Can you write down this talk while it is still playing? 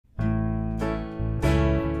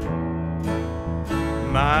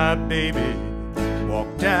My baby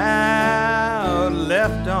walked out,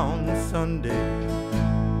 left on Sunday.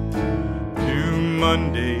 Blue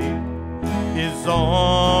Monday is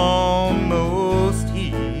almost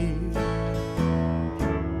here.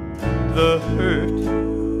 The hurt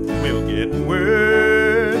will get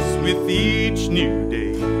worse with each new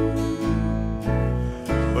day,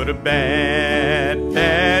 but a bad,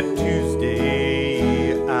 bad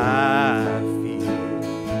Tuesday I feel.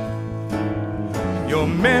 Your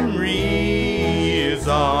memory is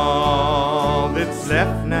all that's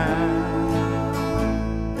left now.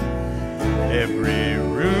 Every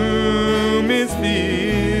room is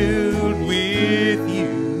filled with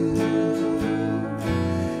you.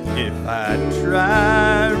 If I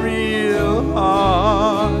try real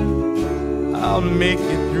hard, I'll make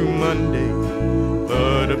it through Monday,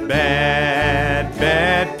 but a bad,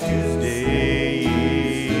 bad Tuesday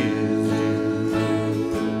is due.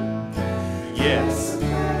 Yes, a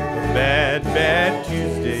bad, bad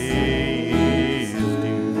Tuesday is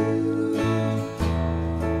due.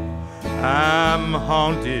 I'm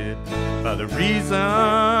haunted by the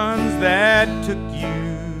reasons that took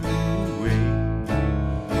you away.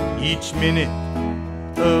 Each minute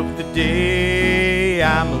of the day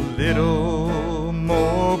I'm a little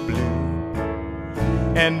more blue.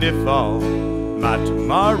 And if all my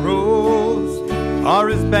tomorrows are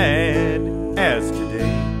as bad as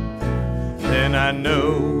today, then I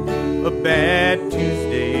know a bad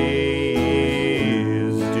Tuesday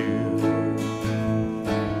is due.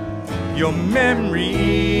 Your memory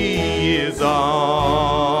is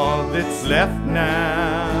all that's left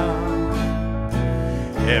now.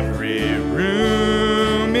 Every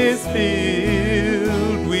room is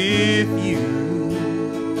filled with you.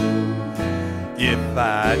 If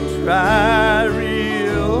I try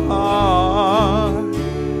real hard,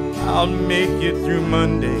 I'll make it through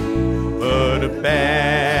Monday, but a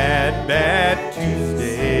bad, bad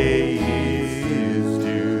Tuesday is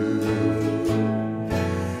due.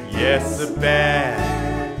 Yes, a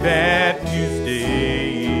bad, bad Tuesday